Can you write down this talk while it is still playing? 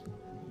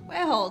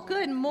Well,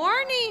 good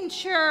morning,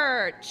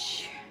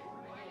 church.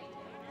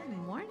 Good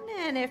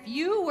morning. If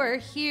you were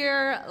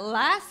here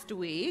last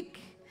week,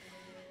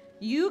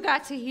 you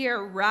got to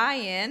hear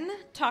Ryan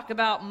talk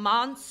about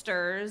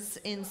monsters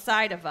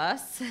inside of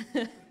us.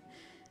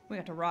 We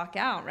got to rock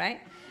out, right?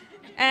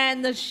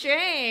 And the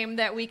shame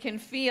that we can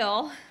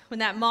feel when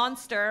that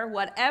monster,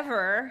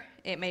 whatever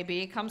it may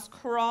be, comes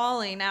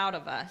crawling out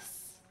of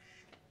us.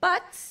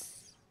 But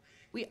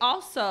we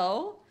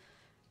also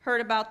heard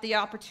about the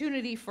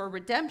opportunity for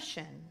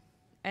redemption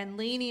and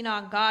leaning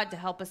on God to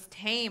help us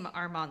tame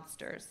our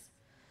monsters.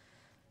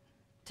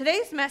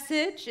 Today's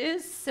message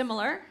is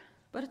similar,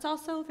 but it's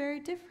also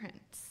very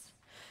different.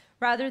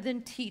 Rather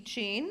than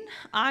teaching,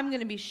 I'm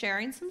going to be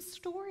sharing some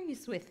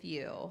stories with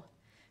you,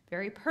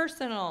 very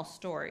personal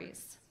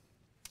stories.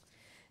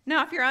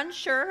 Now, if you're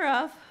unsure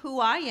of who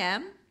I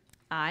am,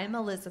 I'm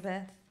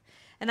Elizabeth.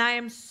 And I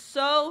am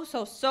so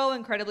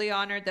incredibly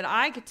honored that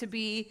I get to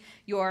be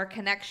your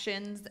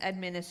connections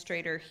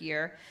administrator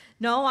here.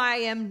 No, I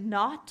am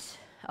not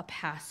a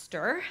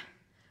pastor.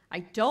 I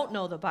don't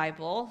know the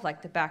Bible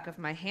like the back of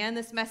my hand.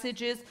 This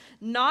message is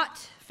not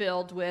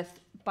filled with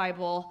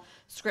Bible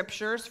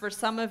scriptures. For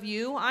some of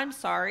you, I'm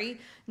sorry.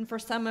 And for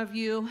some of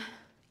you,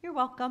 you're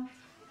welcome.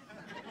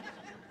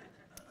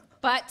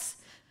 But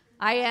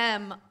I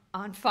am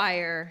on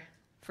fire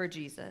for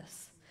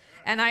Jesus.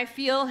 And I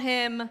feel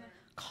him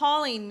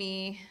calling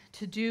me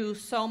to do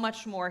so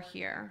much more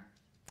here.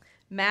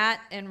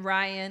 Matt and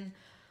Ryan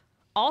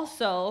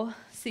also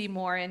see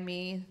more in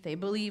me. They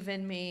believe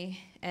in me,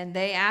 and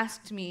they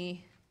asked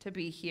me to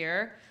be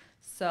here.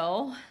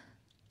 So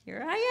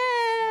here I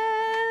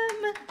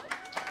am.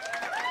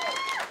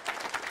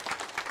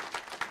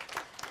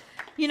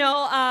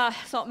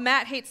 So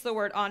Matt hates the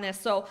word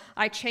honest, so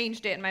I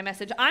changed it in my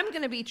message. I'm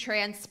going to be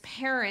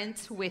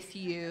transparent with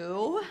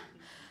you.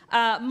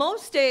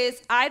 Most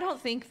days, I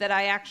don't think that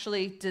I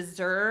actually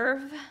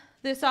deserve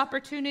this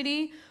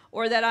opportunity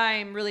or that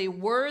I'm really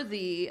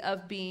worthy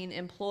of being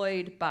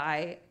employed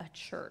by a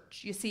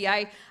church. You see,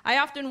 I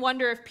often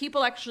wonder if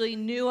people actually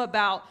knew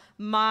about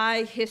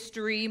my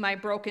history, my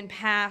broken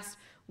past,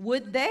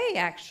 would they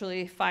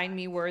actually find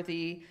me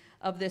worthy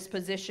of this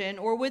position,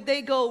 or would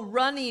they go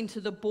running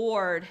to the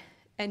board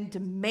and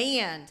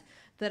demand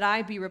that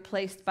I be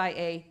replaced by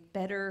a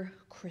better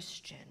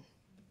Christian?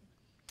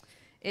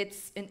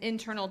 It's an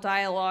internal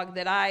dialogue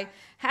that I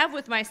have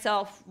with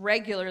myself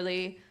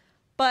regularly,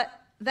 but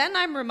then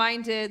I'm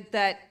reminded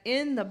that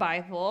in the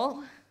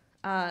Bible,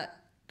 God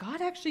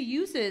actually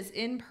uses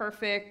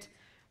imperfect,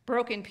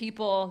 broken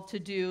people to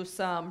do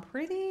some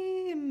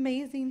pretty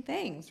amazing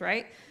things,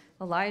 right?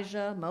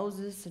 Elijah,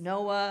 Moses,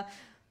 Noah.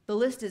 The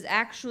list is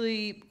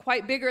actually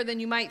quite bigger than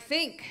you might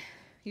think.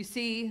 You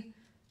see,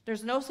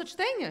 there's no such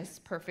thing as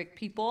perfect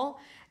people,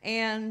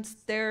 and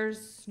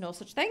there's no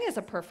such thing as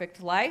a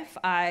perfect life.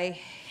 I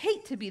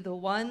hate to be the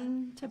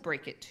one to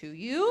break it to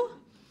you.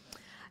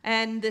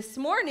 And this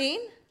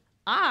morning,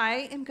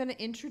 I am going to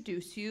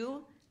introduce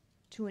you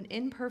to an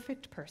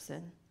imperfect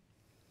person.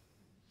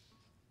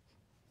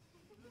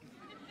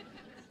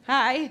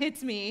 Hi,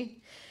 it's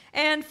me.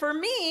 And for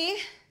me,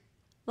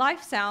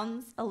 life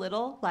sounds a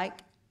little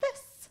like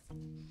this.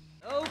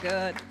 Oh,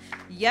 good.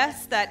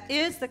 Yes, that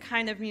is the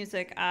kind of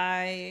music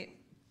I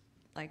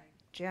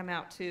jam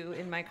out to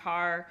in my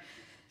car.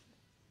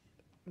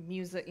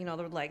 Music,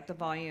 the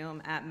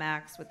volume at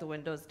max with the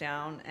windows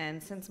down.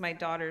 And since my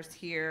daughter's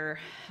here,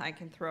 I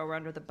can throw her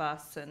under the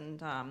bus.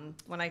 And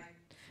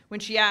when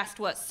she asked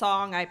what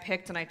song I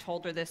picked and I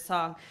told her this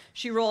song,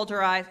 she rolled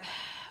her eyes.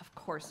 Of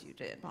course you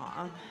did,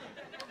 Mom.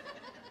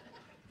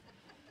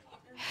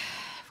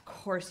 Of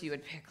course you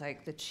would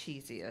pick the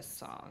cheesiest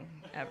song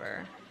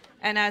ever.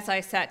 And as I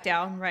sat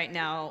down right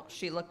now,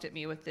 she looked at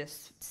me with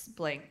this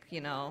blank,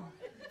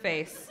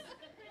 face.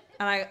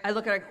 And I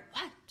look at her and go,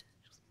 what?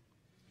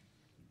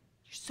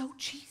 You're so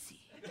cheesy.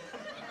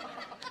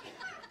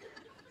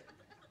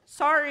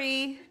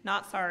 Sorry,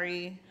 not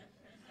sorry.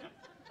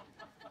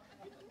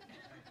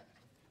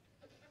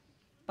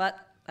 But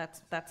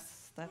that's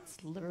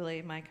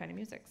literally my kind of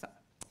music. So,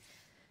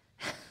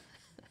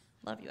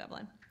 love you,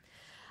 Evelyn.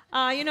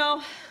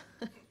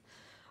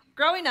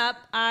 Growing up,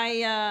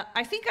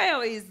 I think I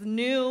always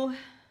knew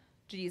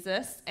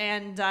Jesus,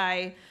 and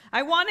I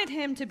wanted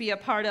him to be a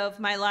part of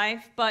my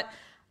life, but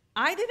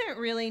I didn't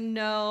really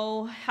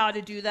know how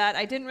to do that.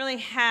 I didn't really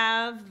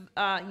have,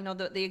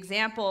 the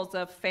examples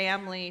of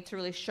family to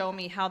really show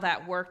me how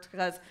that worked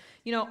because,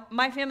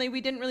 my family,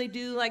 we didn't really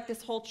do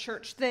this whole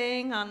church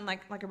thing on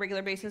like a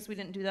regular basis. We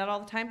didn't do that all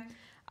the time.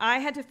 I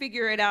had to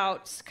figure it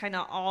out kind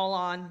of all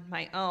on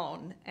my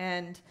own.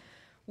 And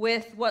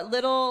with what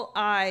little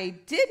I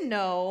did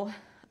know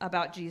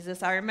about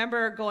Jesus, I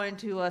remember going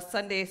to a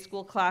Sunday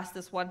school class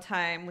this one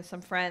time with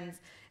some friends,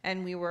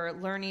 and we were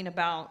learning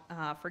about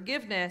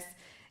forgiveness.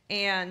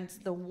 And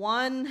the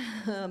one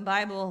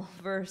Bible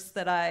verse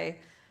that I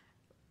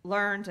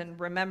learned and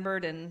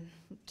remembered and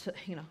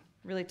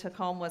really took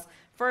home was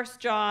 1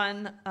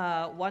 John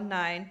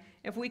 1:9.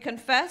 If we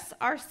confess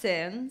our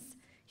sins,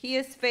 he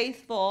is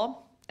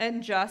faithful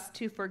and just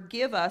to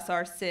forgive us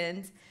our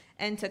sins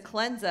and to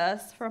cleanse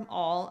us from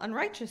all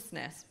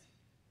unrighteousness.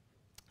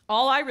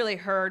 All I really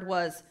heard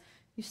was,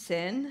 you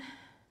sin,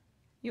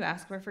 you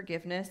ask for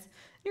forgiveness,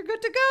 you're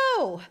good to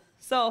go.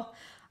 So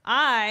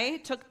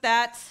I took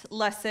that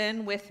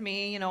lesson with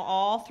me,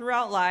 all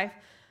throughout life,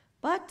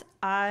 but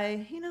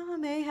I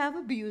may have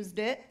abused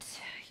it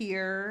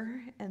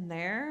here and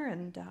there,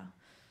 and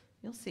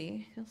you'll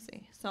see.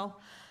 So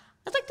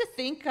I'd like to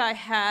think I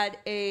had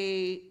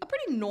a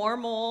pretty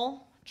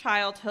normal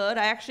childhood.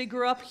 I actually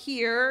grew up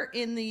here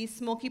in the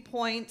Smoky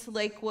Point,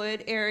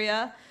 Lakewood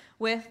area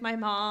with my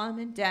mom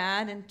and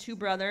dad and two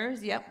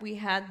brothers. Yep, we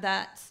had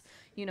that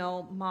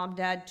mom,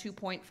 dad,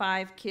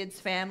 2.5 kids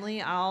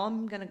family.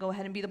 I'm going to go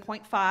ahead and be the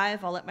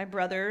 0.5. I'll let my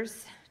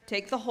brothers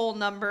take the whole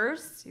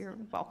numbers. You're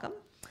welcome.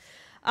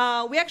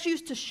 We actually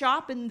used to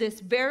shop in this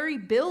very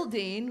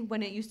building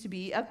when it used to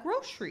be a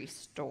grocery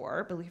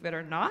store, believe it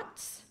or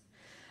not.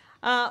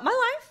 My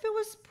life,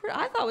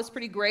 I thought was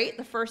pretty great.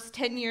 The first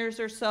 10 years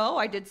or so,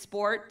 I did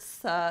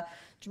sports,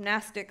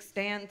 gymnastics,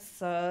 dance,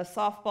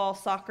 softball,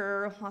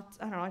 soccer,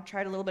 I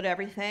tried a little bit of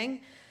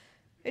everything.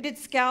 I did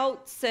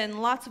scouts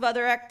and lots of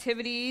other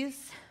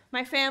activities.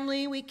 My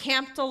family, we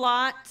camped a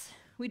lot.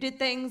 We did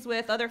things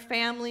with other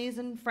families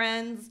and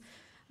friends.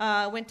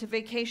 Went to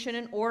vacation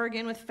in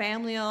Oregon with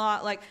family a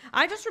lot.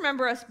 I just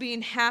remember us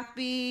being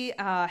happy,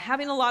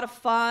 having a lot of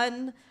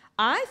fun.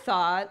 I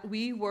thought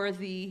we were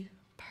the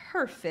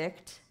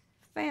perfect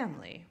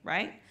family,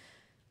 right?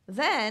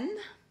 Then,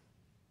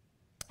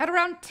 at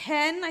around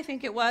 10, I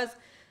think it was,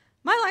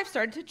 my life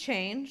started to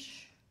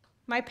change.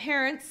 My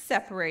parents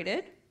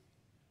separated.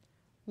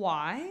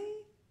 Why?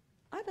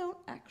 I don't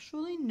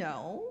actually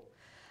know.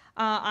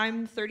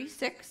 I'm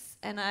 36,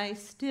 and I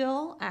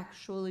still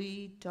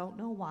actually don't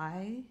know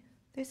why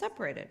they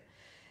separated.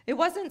 It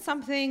wasn't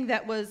something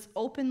that was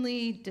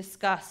openly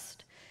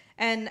discussed.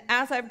 And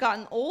as I've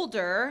gotten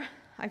older,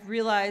 I've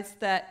realized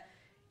that,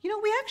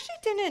 we actually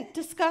didn't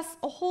discuss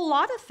a whole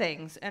lot of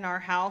things in our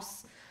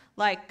house,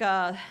 like,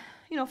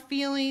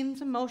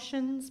 feelings,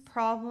 emotions,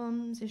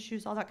 problems,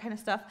 issues, all that kind of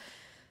stuff.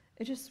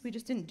 We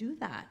just didn't do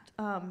that.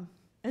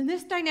 And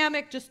this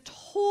dynamic just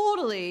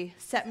totally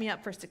set me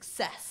up for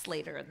success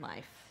later in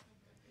life.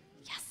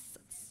 Yes,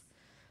 that's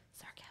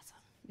sarcasm,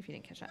 if you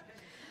didn't catch that.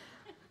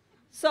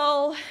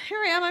 So here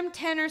I am, I'm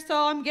 10 or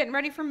so, I'm getting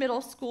ready for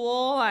middle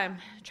school. I'm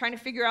trying to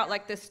figure out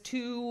this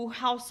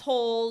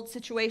 2-household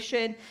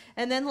situation,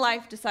 and then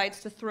life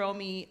decides to throw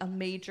me a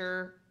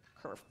major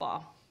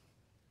curveball.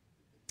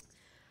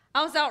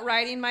 I was out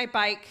riding my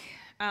bike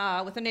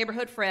with a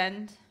neighborhood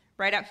friend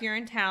right out here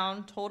in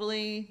town,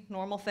 totally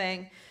normal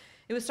thing.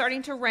 It was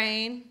starting to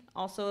rain,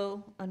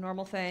 also a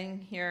normal thing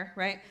here,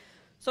 right?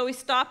 So we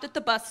stopped at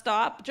the bus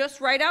stop, just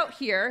right out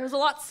here. It was a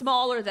lot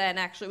smaller then,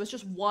 actually. It was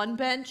just one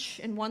bench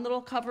in one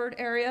little covered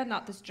area,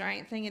 not this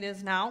giant thing it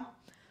is now.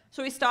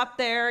 So we stopped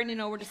there, and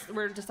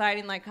we're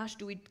deciding, gosh,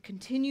 do we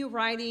continue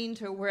riding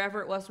to wherever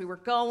it was we were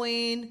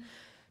going?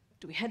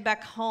 Do we head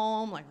back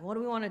home? What do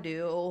we want to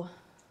do?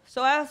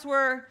 So as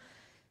we're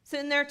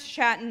sitting there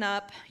chatting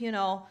up,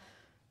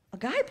 a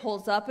guy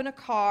pulls up in a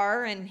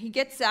car, and he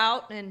gets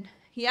out, and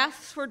he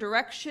asks for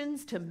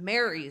directions to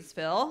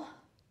Marysville.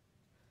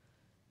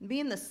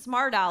 Being the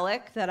smart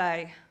aleck that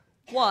I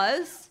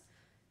was,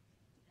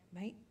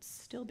 might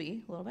still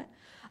be a little bit,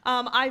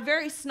 I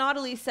very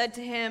snottily said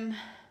to him,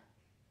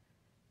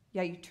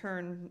 yeah, you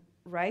turn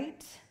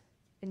right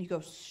and you go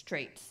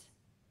straight.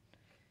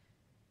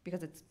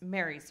 Because it's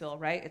Marysville,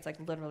 right? It's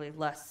literally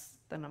less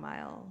than a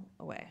mile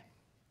away.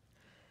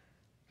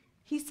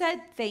 He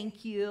said,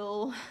 thank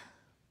you.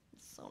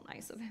 So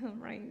nice of him,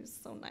 right? He was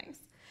so nice.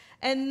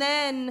 And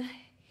then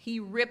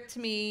he ripped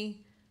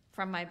me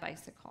from my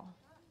bicycle.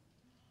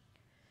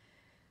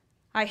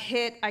 I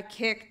hit, I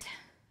kicked,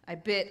 I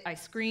bit, I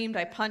screamed,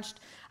 I punched.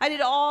 I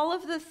did all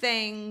of the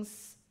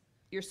things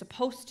you're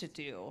supposed to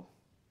do.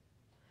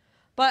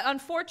 But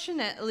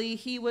unfortunately,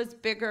 he was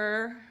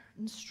bigger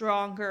and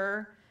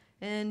stronger,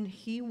 and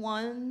he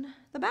won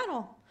the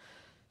battle.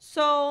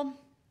 So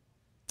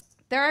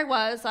there I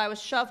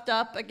was shoved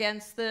up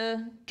against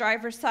the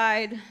driver's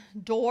side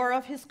door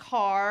of his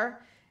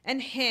car, and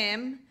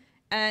him,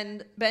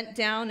 and bent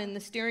down in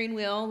the steering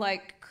wheel,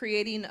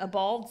 creating a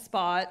bald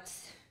spot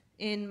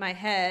in my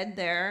head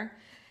there.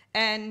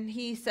 And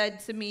he said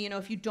to me,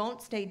 if you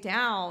don't stay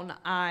down,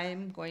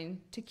 I'm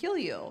going to kill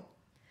you.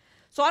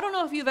 So I don't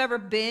know if you've ever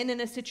been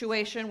in a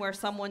situation where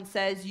someone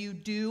says, you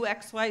do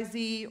X, Y,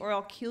 Z, or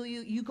I'll kill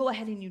you. You go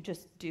ahead and you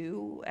just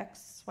do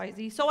X, Y,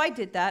 Z. So I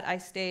did that. I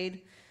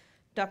stayed,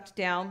 ducked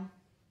down.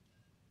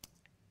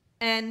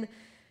 And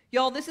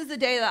y'all, this is the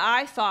day that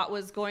I thought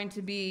was going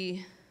to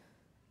be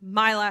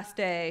my last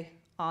day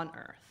on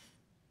earth.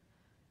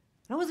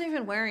 I wasn't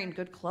even wearing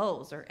good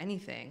clothes or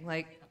anything.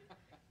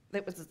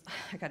 It was,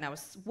 I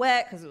was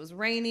wet because it was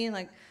raining.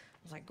 I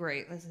was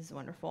great, this is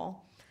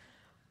wonderful.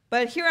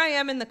 But here I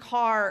am in the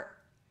car,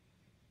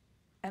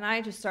 and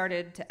I just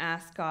started to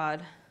ask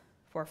God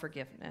for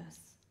forgiveness,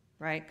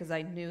 right? Because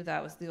I knew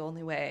that was the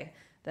only way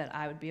that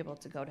I would be able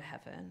to go to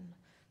heaven.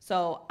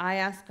 So I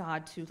asked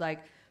God to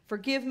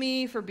forgive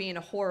me for being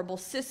a horrible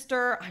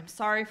sister. I'm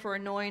sorry for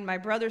annoying my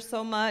brother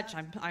so much.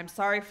 I'm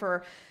sorry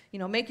for,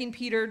 making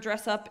Peter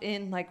dress up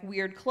in like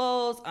weird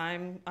clothes.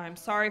 I'm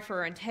sorry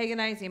for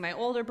antagonizing my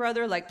older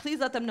brother. Like, please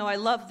let them know I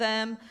love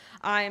them.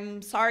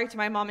 I'm sorry to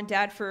my mom and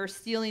dad for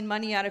stealing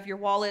money out of your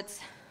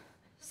wallets.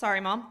 Sorry,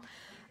 Mom.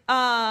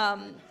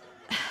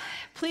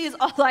 Please,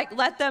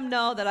 let them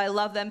know that I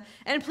love them.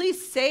 And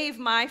please save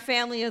my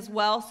family as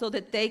well so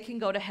that they can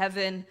go to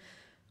heaven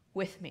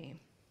with me.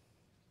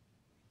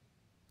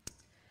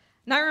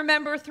 And I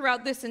remember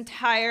throughout this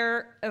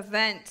entire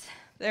event,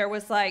 there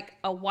was like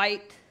a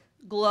white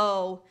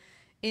glow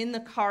in the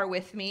car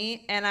with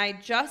me, and I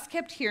just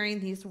kept hearing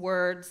these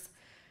words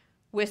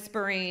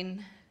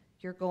whispering,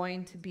 "You're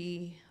going to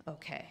be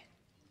okay."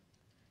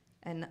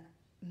 And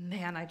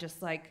man, I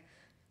just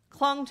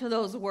clung to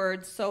those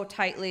words so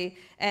tightly.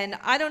 And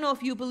I don't know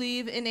if you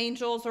believe in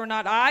angels or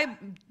not. I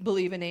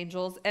believe in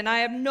angels, and I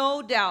have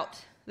no doubt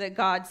that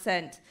God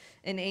sent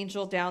an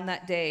angel down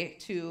that day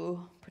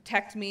to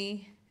protect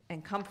me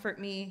and comfort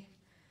me.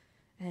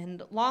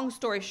 And long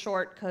story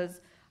short,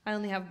 because I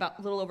only have about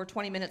a little over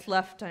 20 minutes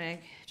left, and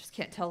I just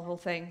can't tell the whole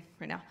thing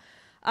right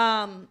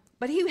now.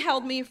 But he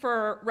held me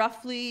for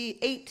roughly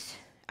 8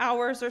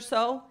 hours or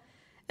so,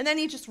 and then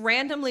he just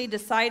randomly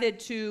decided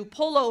to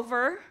pull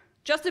over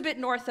just a bit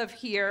north of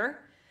here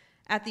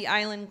at the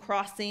island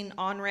crossing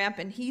on-ramp,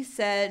 and he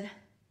said,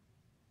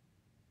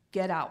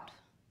 "Get out."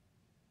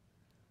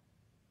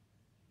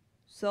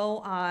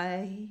 So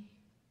I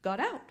got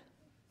out,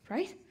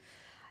 right?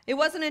 It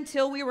wasn't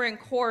until we were in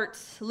court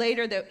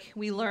later that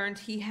we learned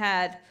he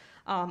had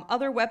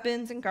other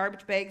weapons and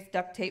garbage bags,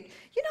 duct tape,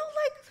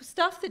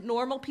 stuff that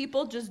normal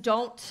people just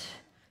don't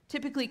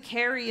typically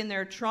carry in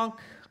their trunk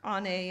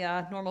on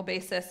a normal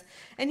basis.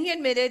 And he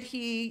admitted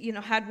he,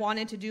 had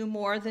wanted to do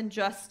more than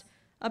just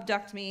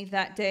abduct me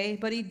that day,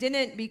 but he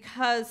didn't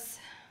because,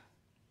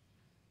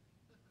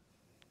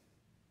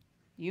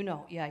 you're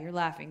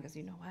laughing because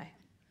you know why.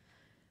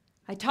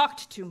 I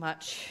talked too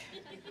much.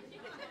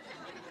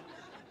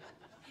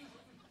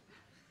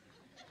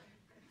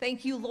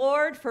 Thank you,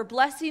 Lord, for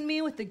blessing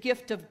me with the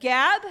gift of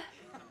gab.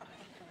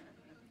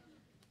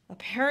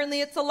 Apparently,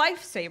 it's a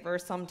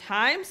lifesaver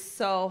sometimes,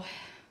 so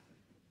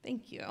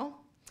thank you.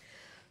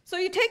 So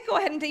you go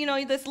ahead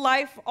and, this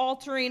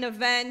life-altering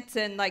event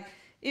and,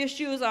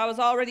 issues I was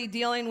already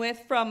dealing with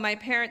from my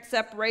parents'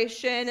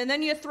 separation, and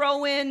then you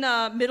throw in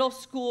middle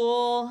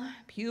school,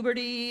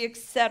 puberty,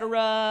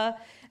 etc.,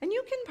 and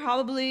you can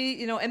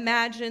probably,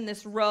 imagine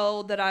this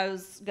road that I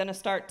was going to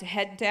start to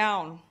head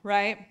down,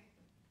 right?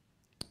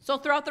 So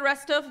throughout the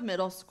rest of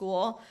middle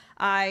school,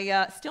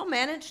 I still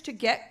managed to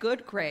get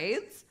good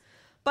grades,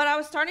 but I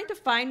was starting to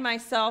find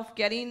myself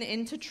getting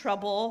into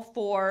trouble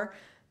for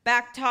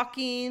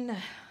back-talking,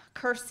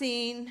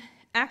 cursing,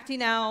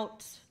 acting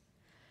out.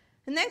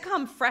 And then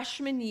come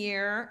freshman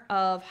year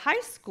of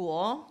high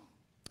school,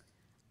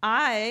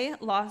 I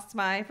lost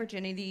my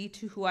virginity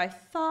to who I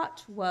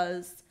thought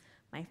was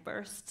my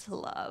first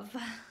love.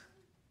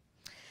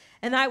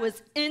 And I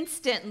was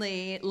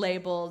instantly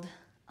labeled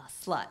a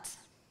slut,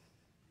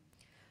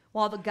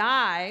 while the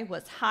guy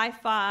was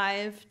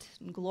high-fived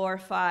and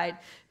glorified,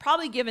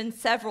 probably given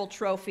several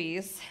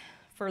trophies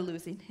for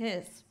losing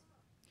his.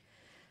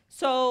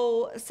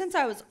 So since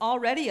I was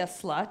already a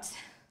slut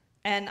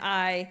and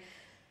I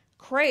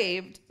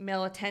craved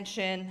male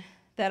attention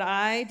that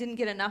I didn't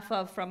get enough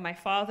of from my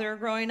father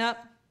growing up,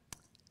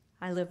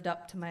 I lived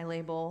up to my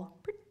label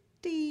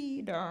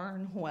pretty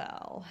darn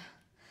well.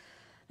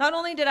 Not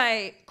only did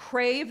I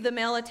crave the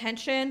male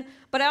attention,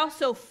 but I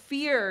also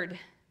feared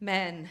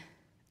men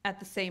at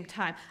the same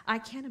time. I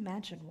can't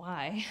imagine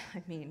why.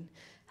 I mean,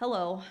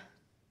 hello,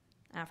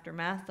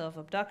 aftermath of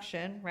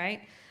abduction,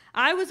 right?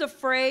 I was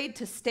afraid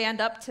to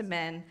stand up to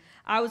men.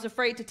 I was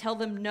afraid to tell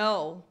them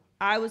no.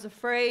 I was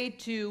afraid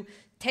to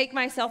take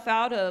myself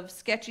out of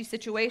sketchy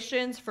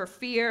situations for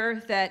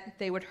fear that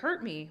they would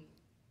hurt me,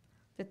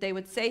 that they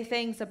would say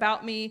things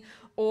about me,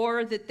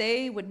 or that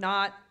they would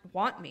not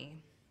want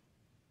me.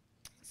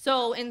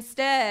 So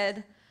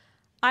instead,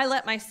 I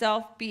let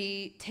myself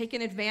be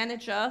taken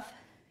advantage of,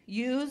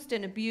 used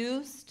and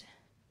abused.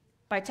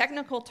 By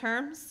technical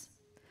terms,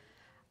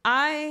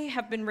 I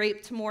have been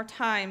raped more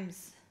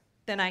times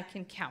than I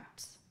can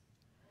count.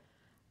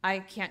 I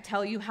can't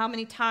tell you how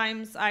many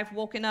times I've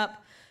woken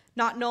up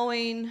not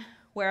knowing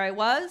where I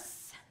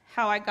was,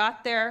 how I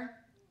got there,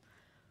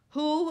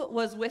 who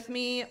was with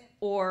me,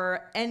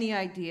 or any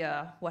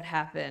idea what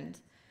happened.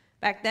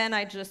 Back then,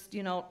 I just,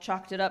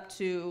 chalked it up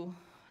to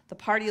the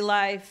party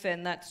life,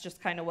 and that's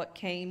just kind of what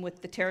came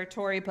with the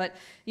territory. But,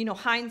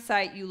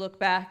 hindsight, you look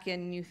back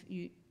and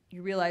you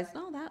realize,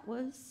 no, that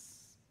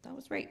was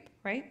rape,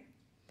 right?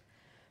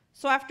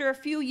 So after a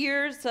few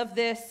years of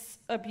this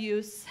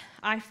abuse,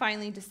 I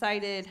finally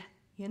decided,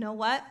 you know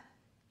what?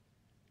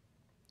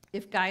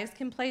 If guys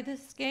can play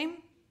this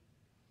game,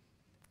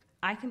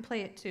 I can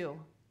play it too.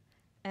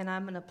 And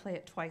I'm going to play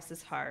it twice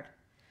as hard.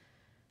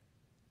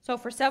 So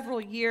for several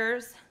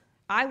years,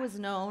 I was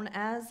known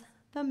as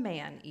the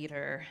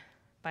man-eater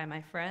by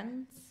my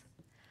friends.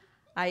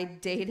 I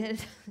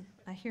dated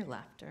I hear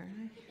laughter.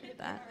 I hear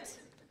that.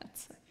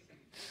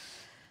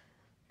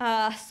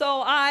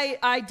 So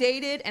I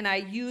dated and I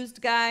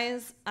used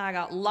guys. I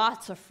got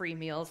lots of free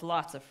meals.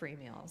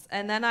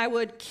 And then I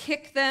would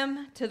kick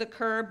them to the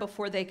curb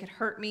before they could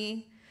hurt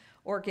me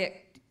or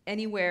get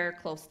anywhere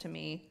close to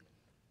me.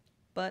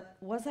 But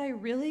was I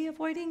really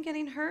avoiding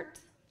getting hurt?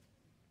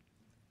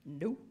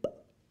 Nope.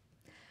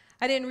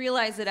 I didn't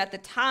realize it at the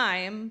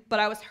time, but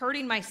I was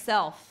hurting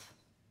myself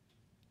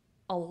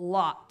a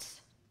lot.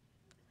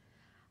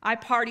 I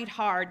partied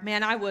hard.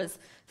 Man, I was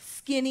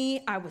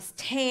skinny. I was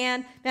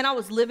tan. Man, I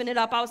was living it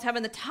up. I was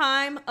having the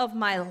time of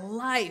my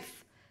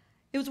life.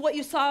 It was what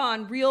you saw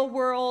on Real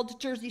World,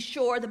 Jersey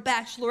Shore, The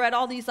Bachelorette,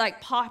 all these like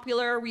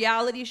popular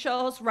reality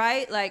shows,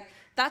 right? Like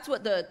that's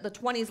what the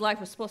 20s life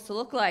was supposed to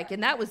look like.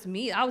 And that was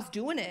me. I was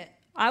doing it.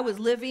 I was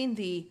living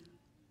the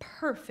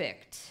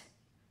perfect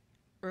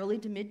early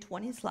to mid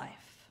 20s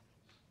life.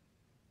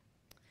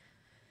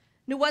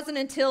 And it wasn't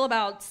until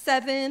about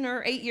 7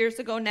 or 8 years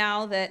ago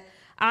now that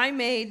I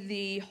made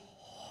the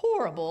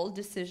horrible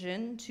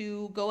decision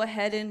to go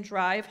ahead and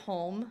drive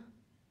home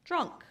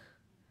drunk.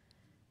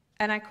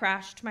 And I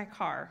crashed my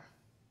car,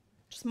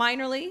 just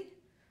minorly,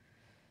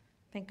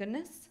 thank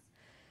goodness.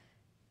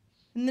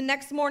 And the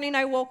next morning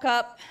I woke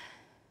up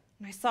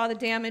and I saw the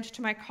damage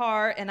to my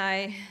car and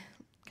I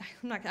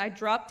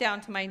dropped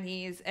down to my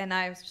knees and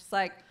I was just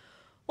like,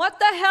 what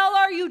the hell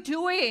are you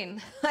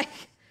doing?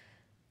 Like,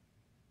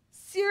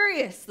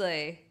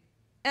 seriously.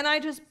 And I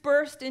just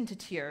burst into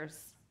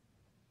tears.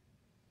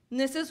 And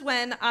this is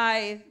when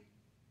I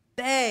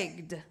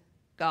begged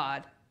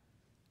God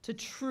to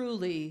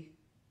truly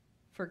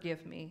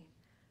forgive me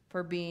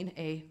for being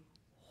a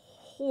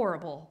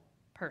horrible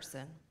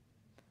person,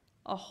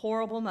 a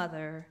horrible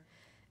mother,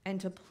 and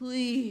to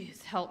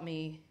please help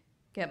me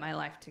get my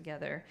life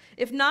together.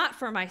 If not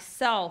for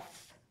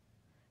myself,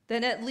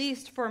 then at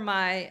least for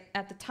my,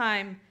 at the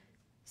time,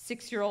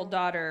 6-year-old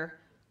daughter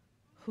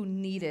who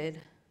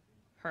needed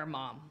her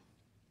mom.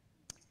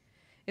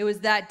 It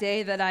was that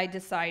day that I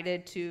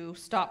decided to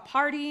stop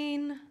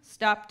partying,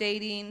 stop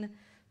dating,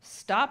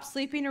 stop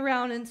sleeping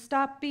around, and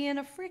stop being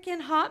a freaking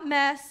hot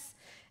mess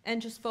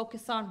and just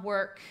focus on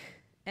work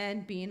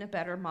and being a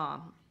better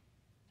mom.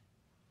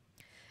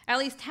 At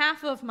least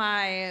half of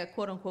my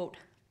quote-unquote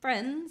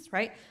friends,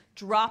 right,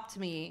 dropped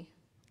me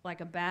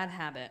like a bad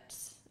habit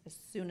as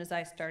soon as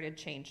I started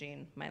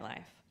changing my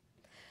life.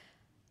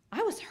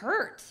 I was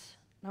hurt.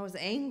 I was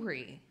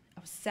angry.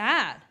 I was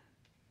sad.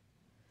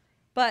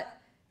 But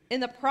in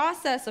the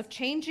process of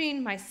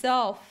changing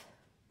myself,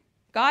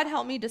 God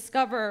helped me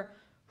discover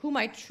who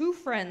my true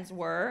friends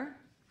were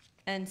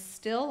and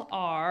still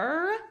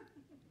are,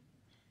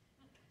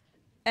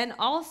 and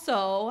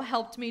also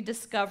helped me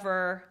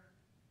discover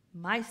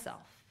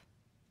myself,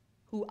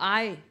 who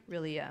I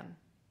really am.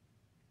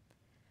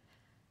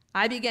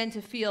 I began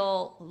to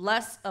feel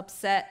less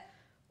upset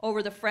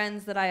over the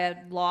friends that I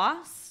had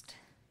lost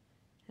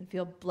and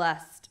feel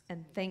blessed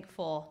and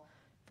thankful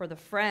for the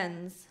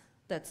friends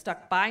that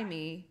stuck by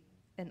me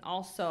and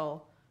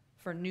also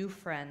for new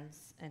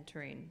friends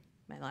entering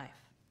my life.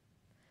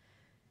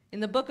 In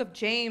the book of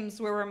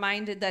James, we're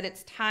reminded that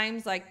it's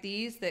times like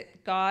these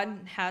that God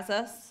has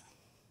us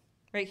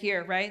right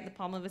here, right? In the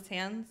palm of his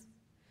hands.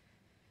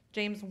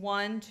 James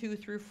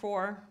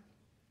 1:2-4.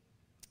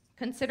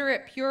 Consider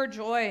it pure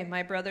joy,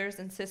 my brothers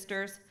and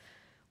sisters,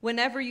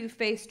 whenever you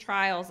face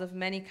trials of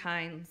many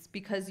kinds,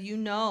 because you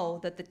know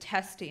that the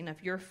testing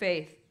of your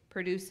faith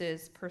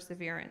produces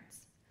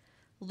perseverance.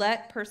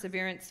 Let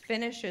perseverance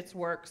finish its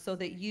work so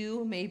that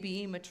you may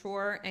be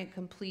mature and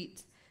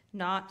complete,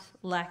 not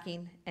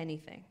lacking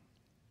anything.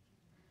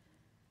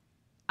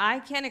 I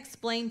can't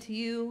explain to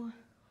you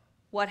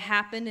what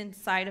happened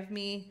inside of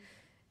me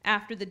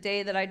after the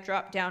day that I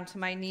dropped down to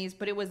my knees,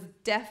 but it was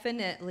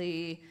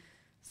definitely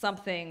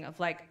something of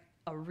like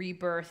a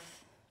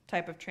rebirth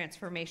type of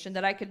transformation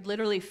that I could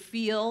literally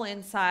feel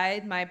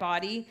inside my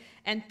body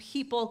and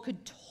people could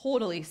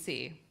totally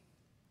see.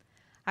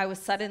 I was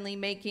suddenly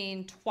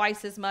making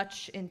twice as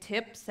much in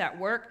tips at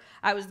work.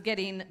 I was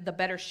getting the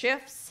better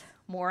shifts,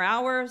 more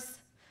hours.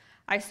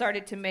 I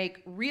started to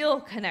make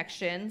real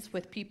connections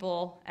with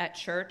people at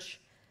church.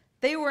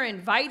 They were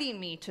inviting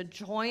me to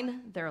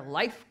join their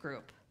life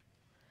group.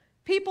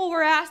 People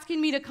were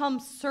asking me to come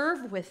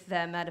serve with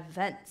them at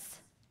events.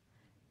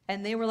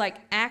 And they were like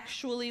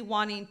actually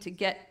wanting to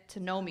get to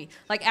know me.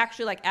 Like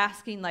actually like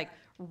asking like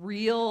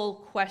real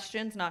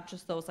questions, not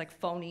just those like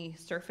phony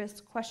surface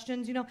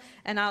questions, you know?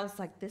 And I was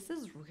like, this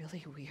is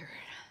really weird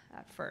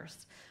at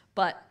first.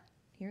 But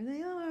here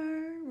they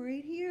are,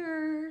 right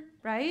here,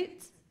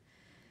 right?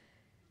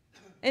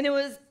 And it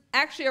was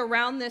actually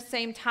around this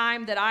same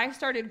time that I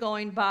started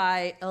going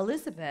by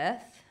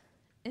Elizabeth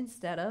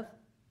instead of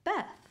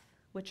Beth,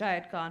 which I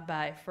had gone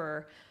by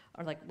for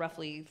like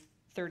roughly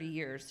 30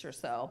 years or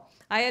so.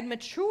 I had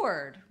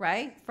matured,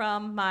 right,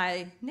 from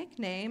my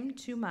nickname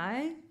to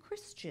my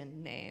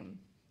Christian name.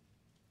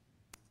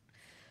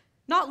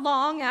 Not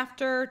long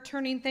after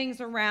turning things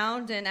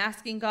around and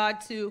asking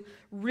God to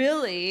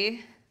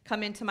really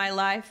come into my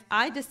life,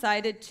 I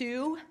decided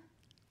to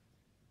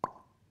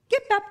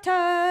get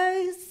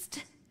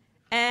baptized.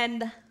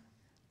 And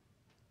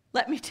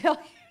let me tell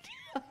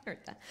you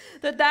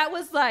that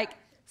was like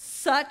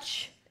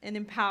such an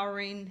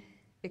empowering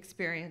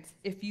experience.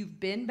 If you've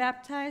been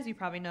baptized, you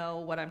probably know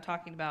what I'm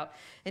talking about.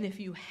 And if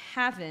you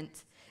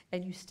haven't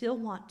and you still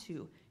want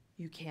to,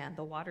 you can.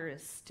 The water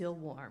is still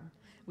warm.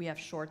 We have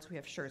shorts, we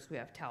have shirts, we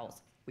have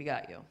towels. We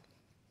got you.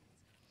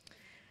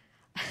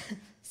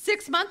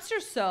 6 months or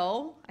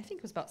so, I think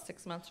it was about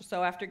 6 months or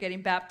so after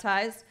getting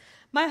baptized,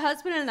 my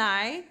husband and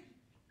I,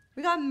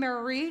 we got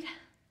married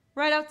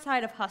right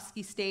outside of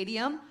Husky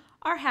Stadium,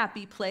 our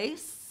happy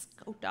place.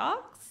 Go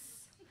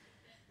Dogs.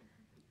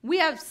 We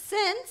have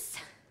since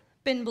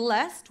been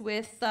blessed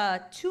with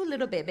 2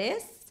 little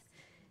babies,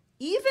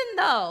 even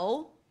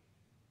though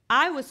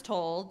I was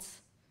told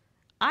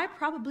I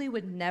probably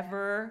would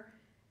never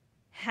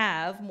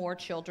have more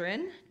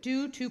children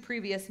due to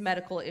previous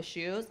medical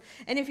issues.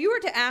 And if you were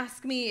to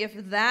ask me if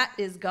that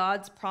is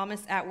God's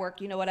promise at work,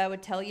 you know what I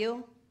would tell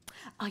you?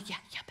 Oh, yeah,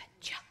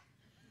 betcha.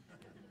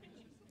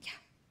 Yeah.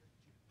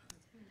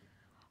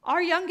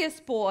 Our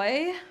youngest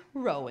boy,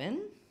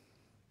 Rowan,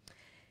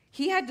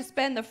 he had to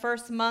spend the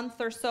first month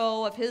or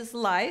so of his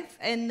life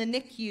in the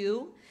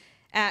NICU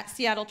at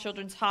Seattle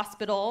Children's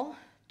Hospital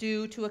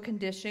due to a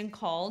condition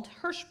called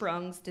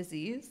Hirschsprung's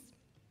disease.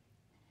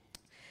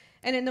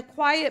 And in the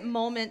quiet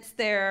moments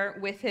there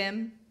with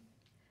him,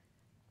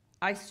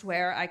 I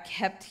swear I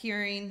kept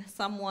hearing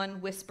someone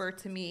whisper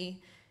to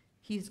me,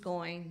 he's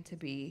going to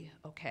be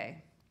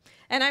okay.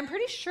 And I'm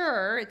pretty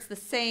sure it's the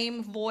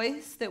same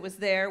voice that was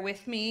there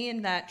with me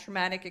in that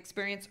traumatic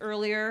experience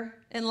earlier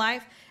in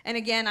life. And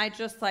again, I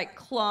just like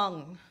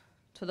clung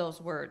to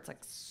those words like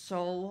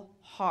so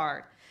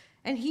hard.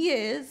 And he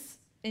is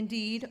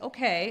indeed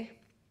okay.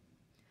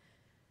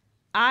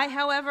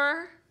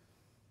 However,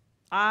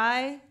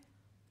 I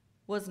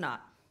was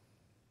not.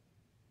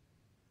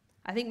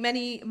 I think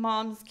many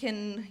moms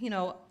can,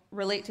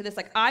 relate to this.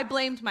 Like, I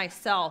blamed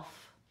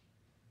myself,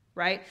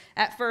 right?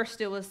 At first,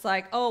 it was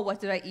like, oh,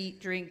 what did I eat,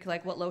 drink?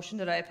 Like, what lotion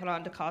did I put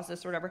on to cause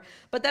this or whatever?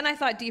 But then I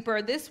thought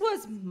deeper, this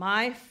was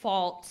my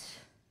fault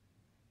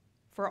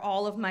for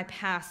all of my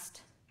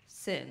past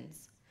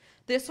sins.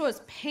 This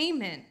was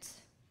payment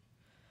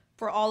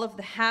for all of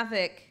the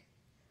havoc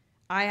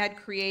I had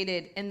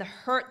created and the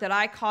hurt that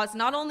I caused,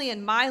 not only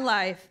in my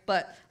life,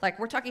 but like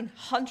we're talking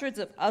hundreds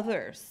of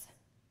others.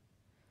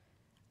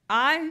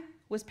 I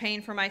was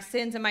paying for my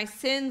sins, and my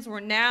sins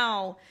were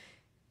now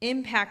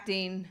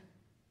impacting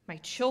my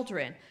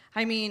children.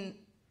 I mean,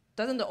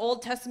 doesn't the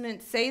Old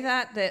Testament say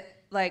that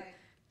like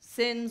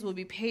sins will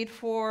be paid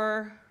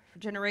for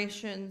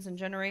generations and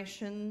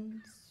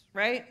generations,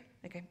 right?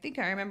 Like, I think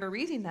I remember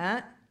reading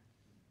that.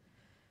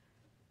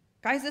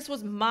 Guys, this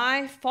was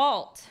my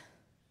fault.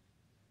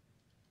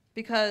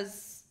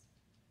 Because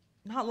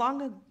not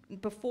long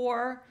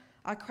before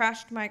I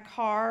crashed my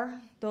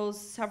car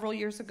those several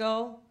years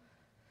ago,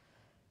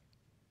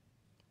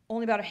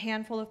 only about a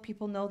handful of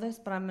people know this,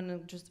 but I'm going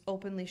to just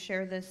openly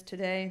share this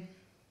today.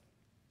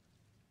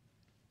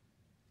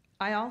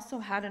 I also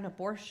had an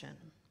abortion.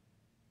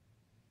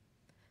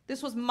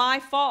 This was my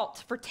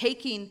fault for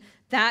taking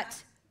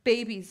that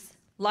baby's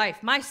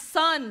life. My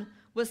son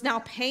was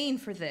now paying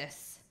for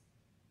this.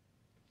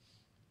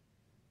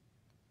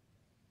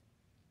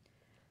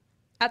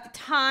 At the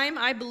time,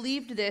 I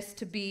believed this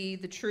to be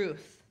the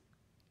truth.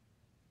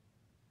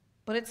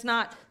 But it's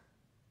not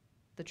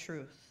the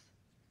truth.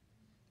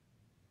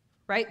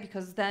 Right?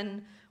 Because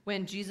then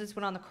when Jesus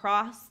went on the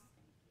cross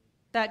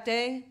that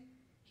day,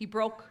 he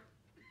broke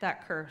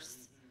that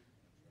curse.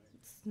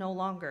 It's no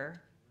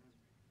longer.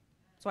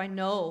 So I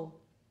know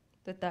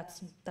that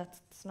that's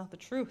not the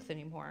truth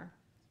anymore.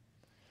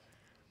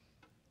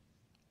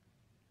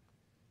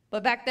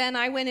 But back then,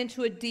 I went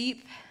into a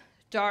deep,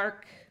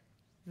 dark,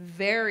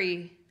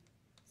 very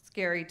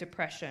scary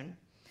depression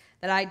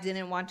that I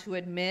didn't want to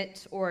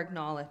admit or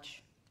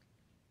acknowledge.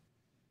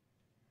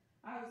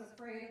 I was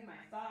afraid of my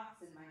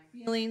thoughts and my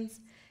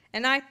feelings,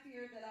 and I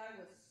feared that I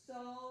was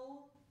so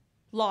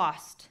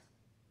lost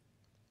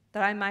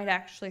that I might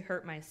actually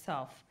hurt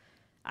myself.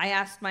 I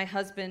asked my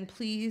husband,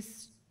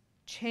 please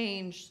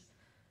change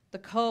the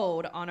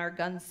code on our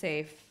gun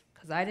safe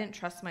because I didn't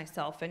trust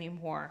myself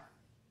anymore.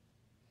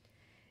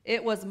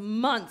 It was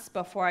months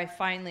before I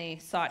finally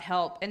sought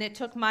help, and it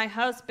took my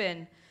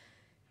husband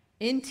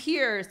in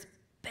tears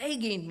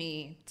begging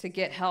me to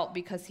get help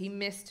because he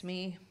missed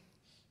me.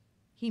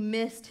 He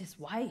missed his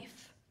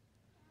wife.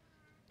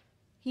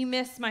 He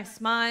missed my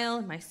smile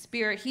and my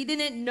spirit. He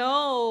didn't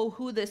know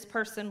who this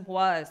person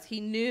was. He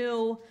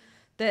knew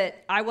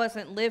that I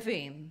wasn't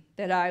living,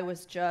 that I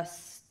was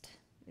just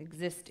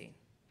existing.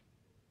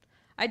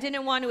 I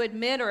didn't want to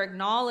admit or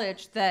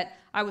acknowledge that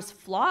I was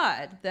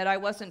flawed, that I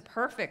wasn't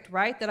perfect,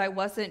 right? That I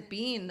wasn't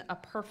being a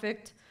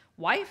perfect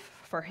wife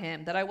for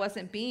him, that I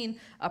wasn't being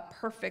a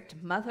perfect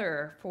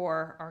mother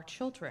for our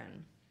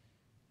children.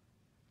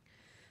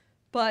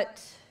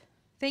 But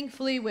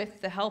thankfully,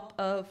 with the help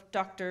of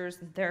doctors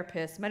and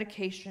therapists,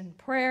 medication,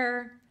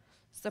 prayer,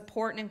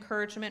 support and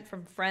encouragement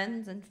from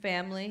friends and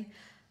family,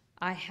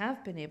 I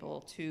have been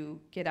able to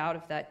get out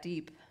of that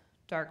deep,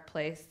 dark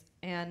place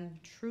and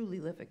truly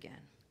live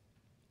again.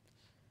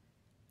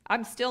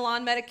 I'm still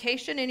on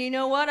medication, and you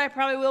know what? I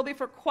probably will be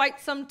for quite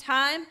some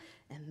time,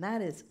 and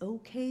that is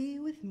okay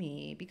with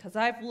me because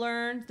I've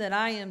learned that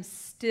I am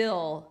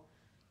still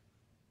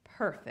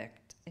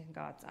perfect in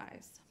God's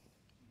eyes.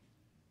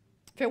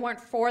 If it weren't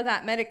for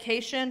that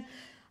medication,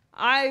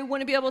 I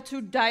wouldn't be able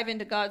to dive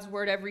into God's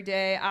word every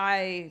day.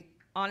 I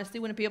honestly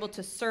wouldn't be able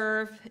to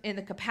serve in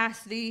the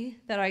capacity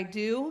that I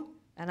do.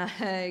 And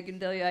I can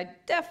tell you, I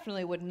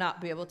definitely would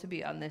not be able to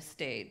be on this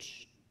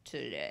stage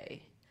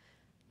today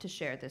to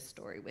share this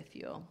story with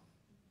you.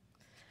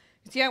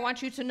 You see, I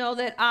want you to know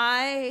that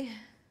I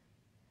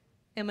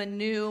am a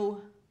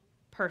new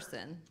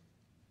person.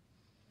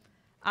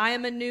 I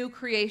am a new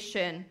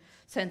creation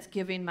since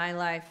giving my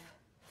life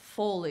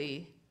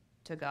fully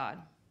to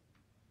God.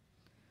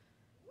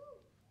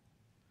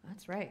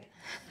 That's right.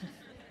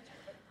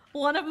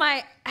 One of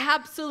my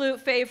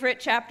absolute favorite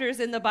chapters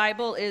in the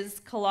Bible is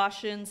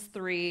Colossians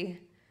 3,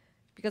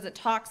 because it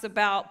talks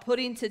about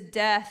putting to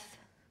death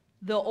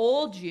the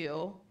old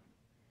you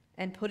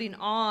and putting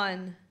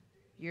on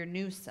your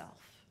new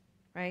self,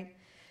 right?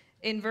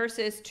 In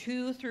verses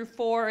 2 through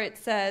 4, it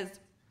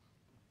says,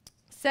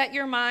 "Set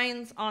your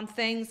minds on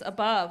things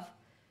above,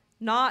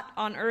 not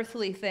on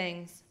earthly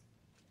things.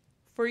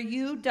 For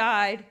you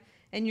died,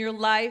 and your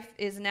life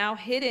is now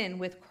hidden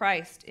with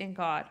Christ in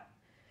God.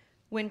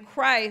 When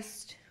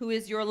Christ, who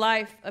is your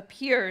life,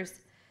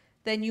 appears,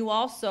 then you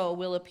also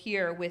will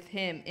appear with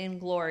him in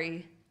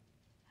glory."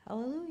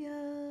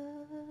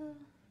 Hallelujah,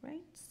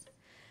 right?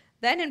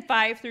 Then in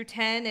 5 through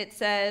 10, it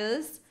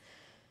says,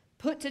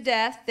 "Put to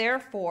death,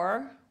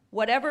 therefore,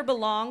 whatever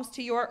belongs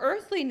to your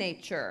earthly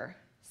nature,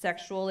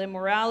 sexual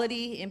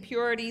immorality,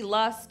 impurity,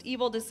 lust,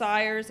 evil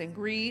desires, and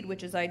greed,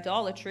 which is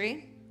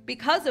idolatry.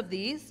 Because of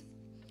these,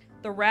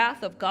 the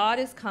wrath of God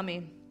is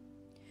coming.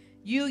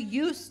 You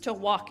used to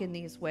walk in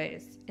these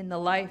ways in the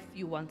life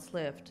you once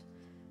lived.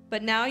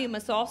 But now you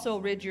must also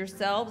rid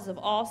yourselves of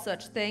all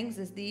such things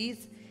as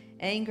these: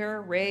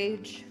 anger,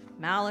 rage,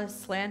 malice,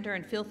 slander,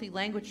 and filthy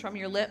language from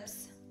your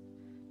lips.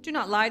 Do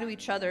not lie to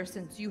each other,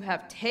 since you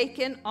have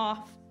taken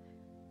off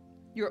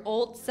your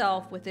old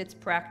self with its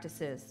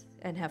practices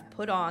and have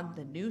put on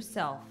the new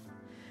self,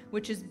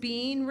 which is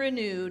being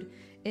renewed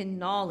in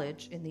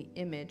knowledge in the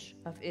image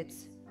of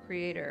its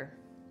creator."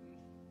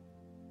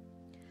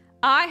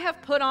 I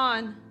have put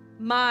on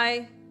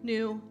my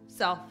new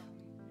self.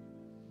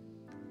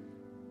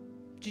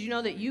 Did you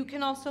know that you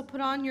can also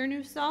put on your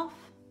new self?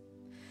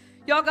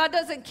 Y'all, God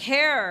doesn't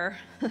care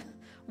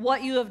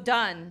what you have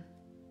done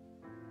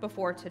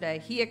before today.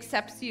 He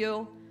accepts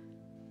you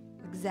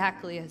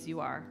exactly as you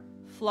are.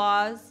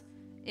 Flaws,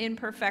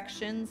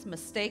 imperfections,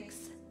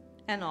 mistakes,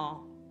 and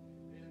all.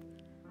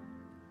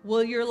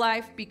 Will your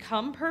life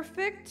become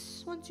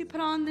perfect once you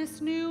put on this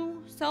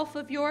new self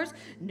of yours?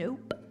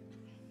 Nope.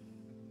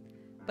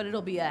 But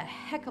it'll be a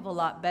heck of a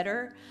lot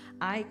better.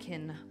 I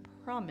can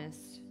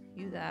promise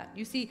you that.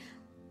 You see,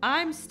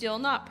 I'm still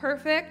not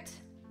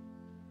perfect.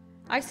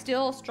 I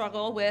still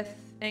struggle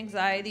with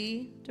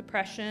anxiety,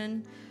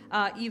 depression,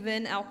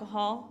 even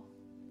alcohol.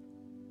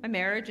 My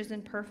marriage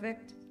isn't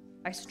perfect.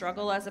 I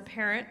struggle as a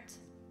parent.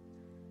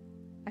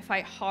 I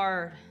fight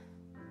hard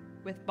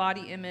with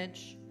body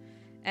image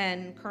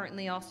and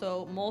currently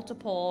also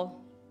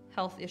multiple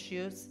health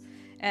issues.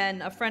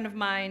 And a friend of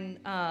mine,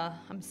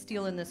 I'm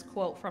stealing this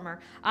quote from her,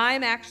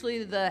 "I'm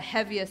actually the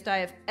heaviest I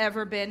have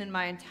ever been in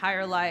my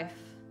entire life.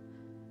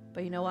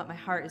 But you know what? My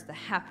heart is the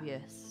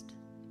happiest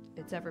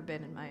it's ever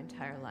been in my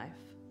entire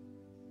life."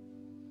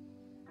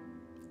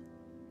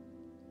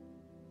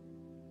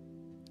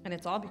 And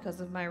it's all because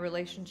of my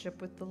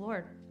relationship with the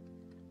Lord.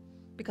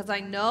 Because I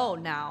know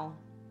now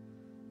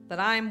that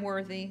I'm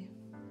worthy,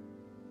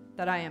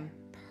 that I am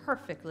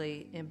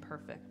perfectly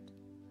imperfect,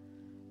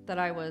 that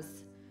I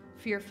was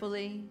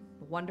fearfully,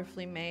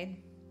 wonderfully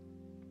made,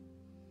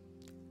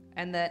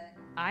 and that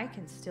I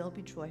can still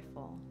be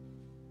joyful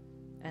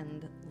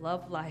and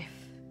love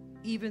life,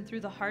 even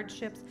through the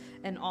hardships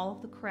and all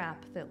of the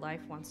crap that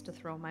life wants to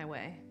throw my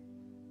way.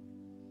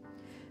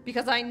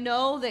 Because I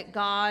know that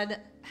God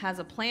has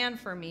a plan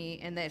for me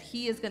and that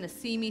He is going to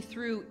see me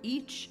through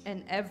each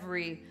and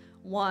every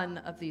one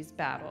of these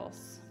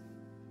battles.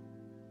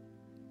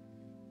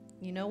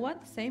 You know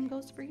what? The same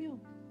goes for you.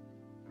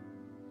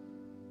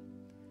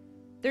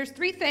 There's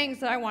 3 things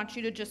that I want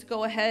you to just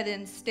go ahead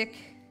and stick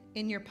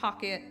in your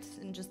pocket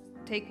and just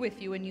take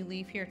with you when you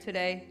leave here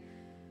today.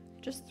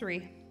 Just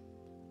 3.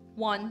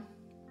 1,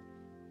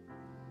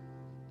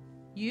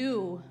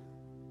 you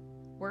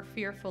were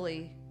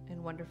fearfully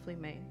and wonderfully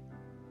made.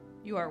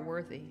 You are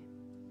worthy.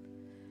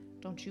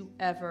 Don't you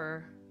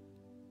ever,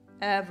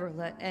 ever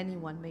let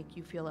anyone make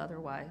you feel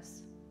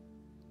otherwise.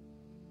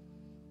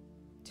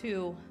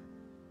 2,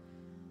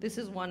 this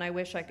is one I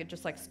wish I could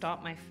just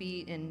stomp my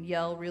feet and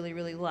yell really,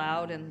 really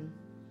loud,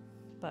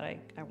 but I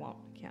won't,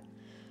 I can't.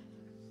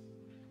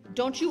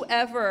 Don't you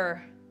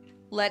ever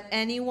let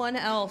anyone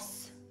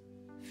else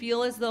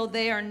feel as though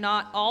they are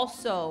not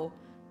also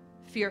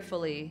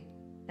fearfully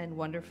and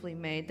wonderfully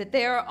made, that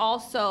they are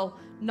also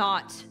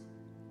not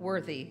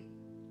worthy.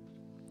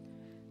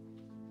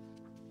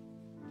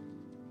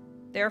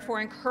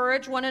 Therefore,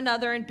 encourage one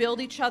another and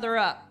build each other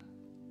up,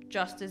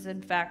 just as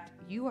in fact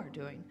you are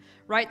doing.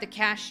 Right? The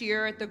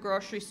cashier at the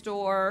grocery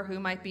store who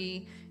might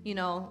be,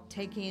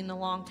 taking a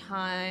long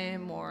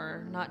time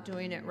or not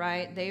doing it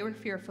right, they were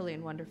fearfully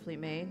and wonderfully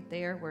made.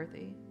 They are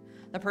worthy.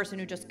 The person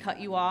who just cut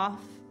you off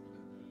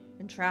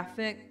in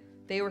traffic,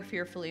 they were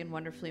fearfully and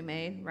wonderfully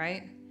made,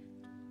 right?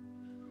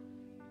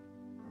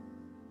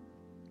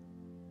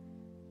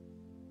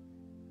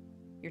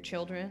 Your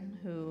children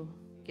who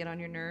get on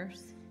your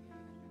nerves.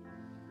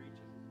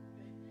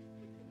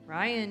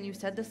 Ryan, you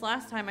said this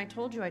last time. I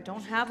told you I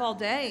don't have all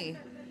day.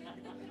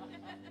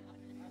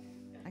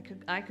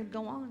 I could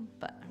go on,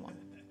 but I won't.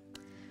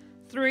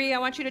 3, I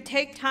want you to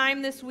take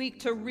time this week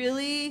to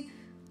really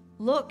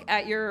look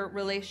at your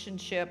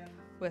relationship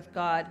with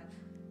God.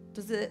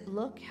 Does it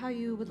look how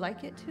you would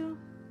like it to?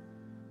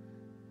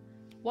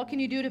 What can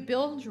you do to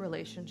build your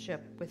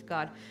relationship with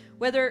God?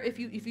 Whether if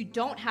you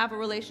don't have a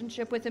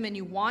relationship with him and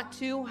you want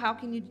to, how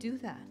can you do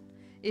that?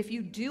 If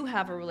you do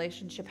have a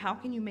relationship, how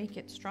can you make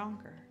it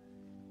stronger?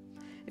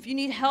 If you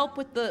need help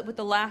with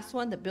the last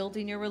one, the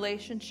building your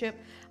relationship,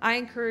 I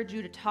encourage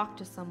you to talk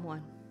to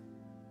someone.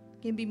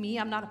 It can be me.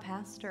 I'm not a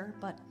pastor,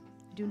 but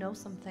I do know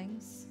some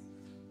things.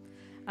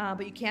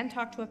 But you can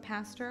talk to a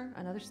pastor,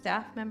 another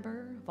staff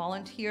member,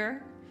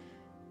 volunteer,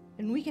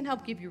 and we can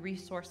help give you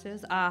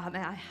resources.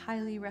 I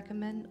highly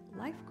recommend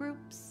life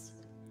groups.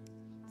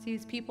 See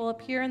these people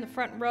up here in the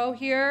front row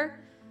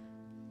here?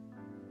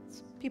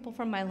 It's people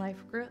from my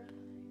life group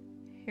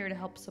here to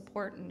help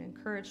support and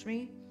encourage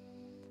me.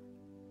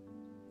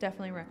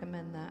 Definitely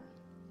recommend that.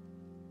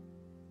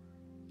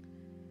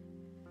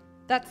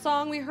 That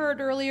song we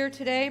heard earlier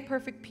today,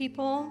 Perfect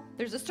People,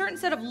 there's a certain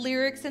set of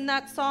lyrics in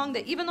that song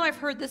that even though I've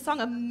heard this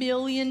song a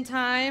million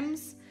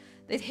times,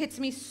 it hits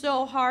me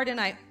so hard and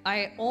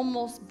I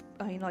almost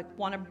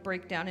want to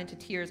break down into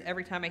tears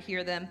every time I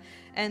hear them.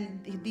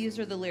 And these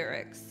are the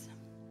lyrics.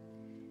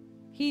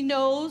 He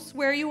knows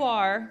where you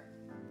are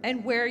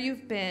and where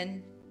you've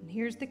been. And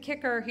here's the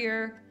kicker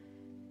here.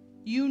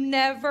 You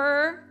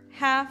never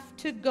have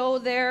to go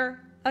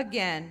there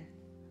again.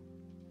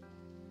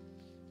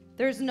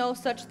 There's no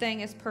such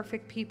thing as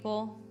perfect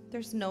people.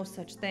 There's no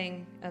such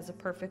thing as a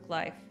perfect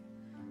life.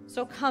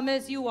 So come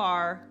as you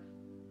are,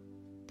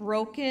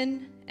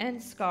 broken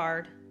and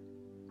scarred.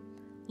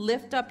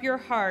 Lift up your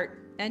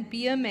heart and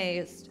be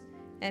amazed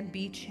and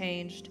be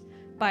changed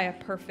by a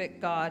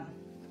perfect God.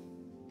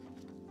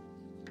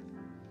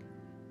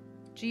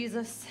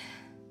 Jesus,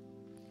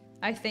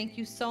 I thank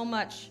you so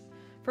much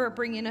for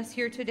bringing us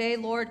here today,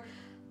 Lord.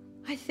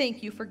 I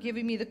thank you for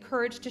giving me the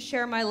courage to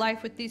share my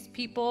life with these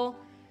people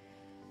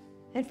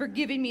and for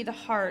giving me the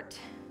heart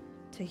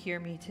to hear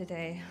me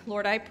today.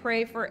 Lord, I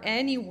pray for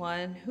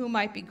anyone who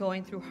might be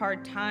going through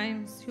hard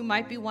times, who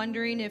might be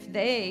wondering if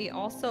they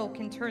also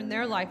can turn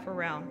their life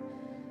around,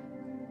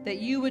 that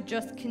you would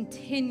just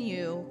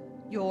continue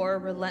your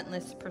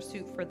relentless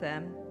pursuit for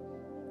them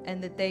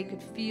and that they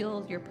could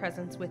feel your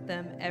presence with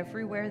them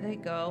everywhere they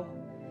go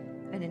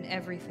and in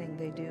everything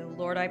they do.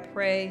 Lord, I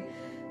pray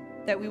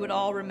that we would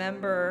all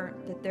remember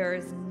that there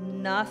is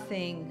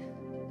nothing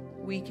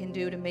we can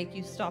do to make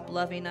you stop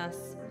loving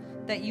us,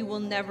 that you will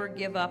never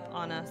give up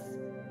on us,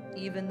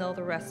 even though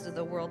the rest of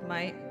the world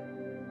might.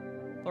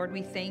 Lord,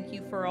 we thank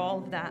you for all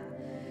of that,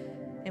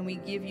 and we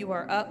give you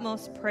our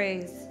utmost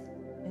praise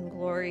and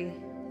glory.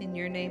 In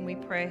your name we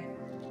pray.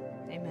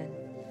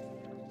 Amen.